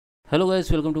Hello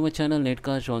guys, welcome to my channel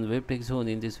Netcast on Web Tech Zone.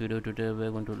 In this video today we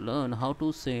are going to learn how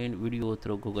to send video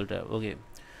through Google Drive. Okay,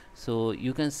 so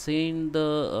you can send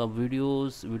the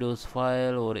videos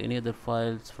file or any other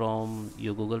files from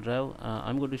your Google Drive.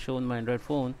 I'm going to show on my Android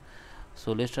phone.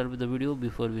 So let's start with the video.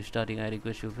 Before we starting, I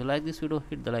request you, if you like this video,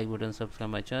 hit the like button, subscribe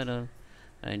my channel,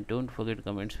 and don't forget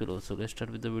comments below. So let's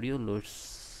start with the video.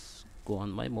 Let's go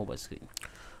on my mobile screen.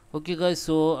 Okay guys,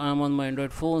 so I'm on my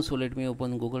Android phone, so let me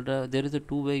open Google Drive. There is a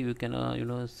two way you can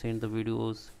send the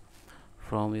videos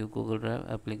from your Google Drive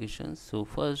application. So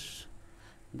first,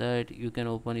 that you can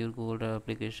open your Google Drive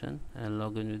application and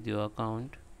log in with your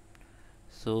account.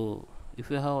 So if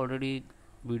you have already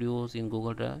videos in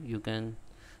Google Drive, you can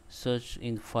search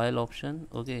in file option.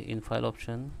 Okay, in file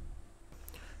option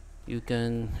you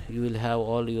will have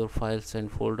all your files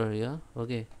and folder here.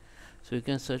 Okay, so you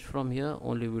can search from here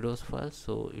only videos files,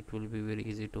 so it will be very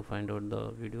easy to find out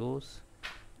the videos.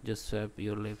 Just swipe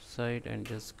your left side and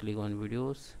just click on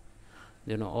videos,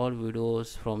 then all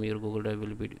videos from your Google Drive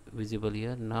will be visible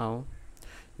here. Now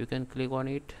you can click on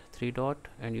it, three dot,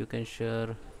 and you can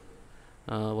share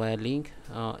via link.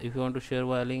 If you want to share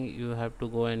via link, you have to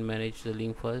go and manage the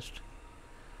link first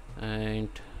and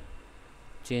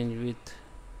change with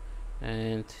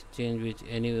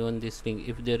any on this link.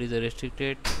 If there is a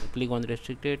restricted, click on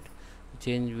restricted,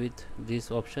 change with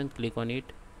this option, click on it,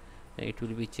 and it will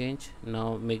be changed.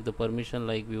 Now make the permission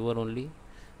like viewer only.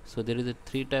 So there is a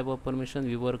three type of permission: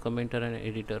 viewer, commenter, and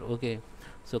editor. Okay,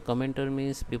 so commenter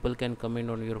means people can comment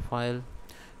on your file,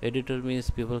 editor means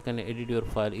people can edit your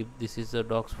file. If this is a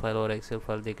docs file or Excel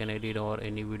file, they can edit, or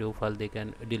any video file they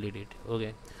can delete it.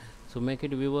 Okay, so make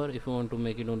it viewer if you want to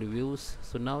make it only views.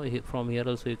 So now from here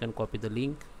also you can copy the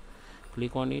link,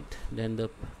 click on it, then the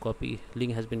copy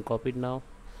link has been copied now,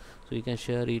 so you can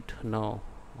share it now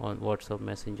on WhatsApp,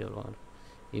 Messenger, or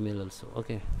email also.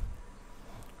 Okay,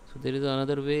 so there is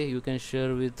another way you can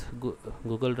share with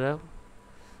Google Drive.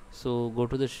 So go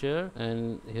to the share,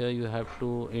 and here you have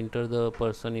to enter the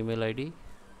person email ID,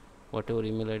 whatever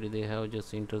email ID they have,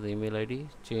 just enter the email ID,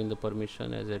 change the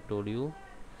permission as I told you,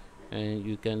 and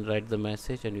you can write the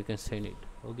message and you can send it.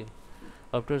 Okay,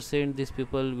 after send, these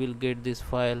people will get this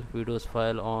file, videos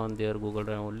file, on their Google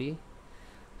Drive only.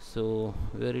 So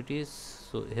where it is,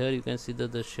 so here you can see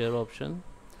that the share option,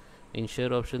 in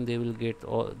share option they will get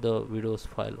all the videos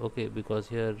file. Okay, because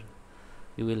here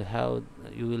you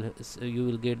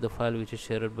will get the file which is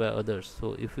shared by others.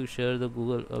 So if you share the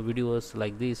Google videos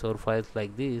like this or files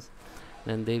like this,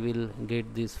 then they will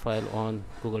get this file on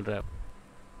Google Drive.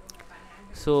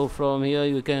 So from here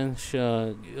you can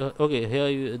okay,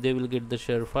 here they will get the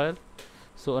share file.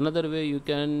 So another way, you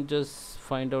can just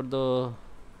find out the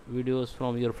videos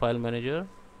from your file manager,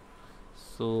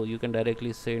 so you can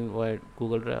directly send via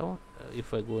Google Drive.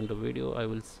 If I go into video, I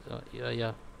will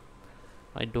yeah,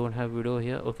 I don't have video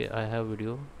here. Okay, I have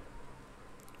video.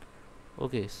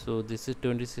 Okay, so this is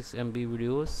 26 MB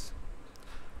videos,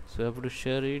 so I have to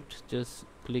share it. Just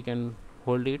click and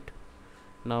hold it.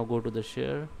 Now go to the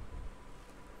share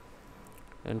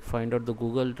and find out the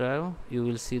Google Drive. You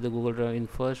will see the Google Drive in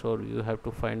first, or you have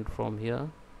to find from here.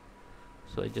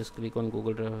 So I just click on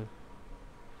Google Drive,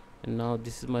 and now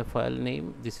this is my file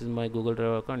name, this is my Google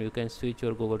Drive account. You can switch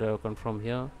your Google Drive account from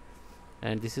here,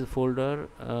 and this is folder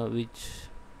which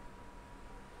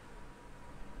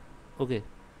okay,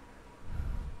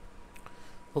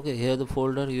 here the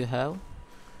folder you have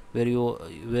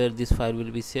where this file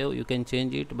will be saved. You can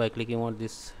change it by clicking on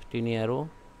this tiny arrow.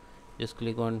 Just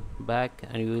click on back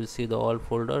and you will see the all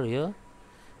folder here.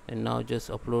 And now just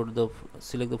upload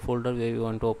select the folder where you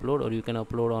want to upload, or you can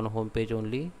upload on home page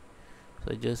only.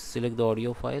 So just select the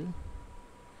audio file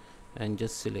and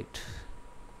just select,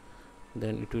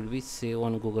 then it will be save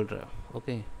on Google Drive.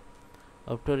 Okay,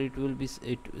 after it will be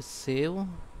save.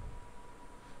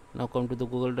 Now come to the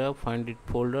Google Drive, find it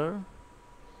folder,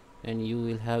 and you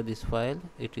will have this file.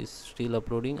 It is still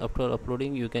uploading. After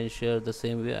uploading, you can share the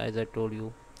same way as I told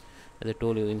you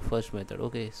in first method.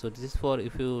 Okay, so this is for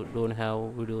if you don't have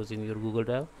videos in your Google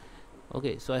Drive.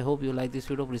 Okay, so I hope you like this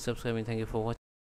video. Please subscribe and thank you for watching.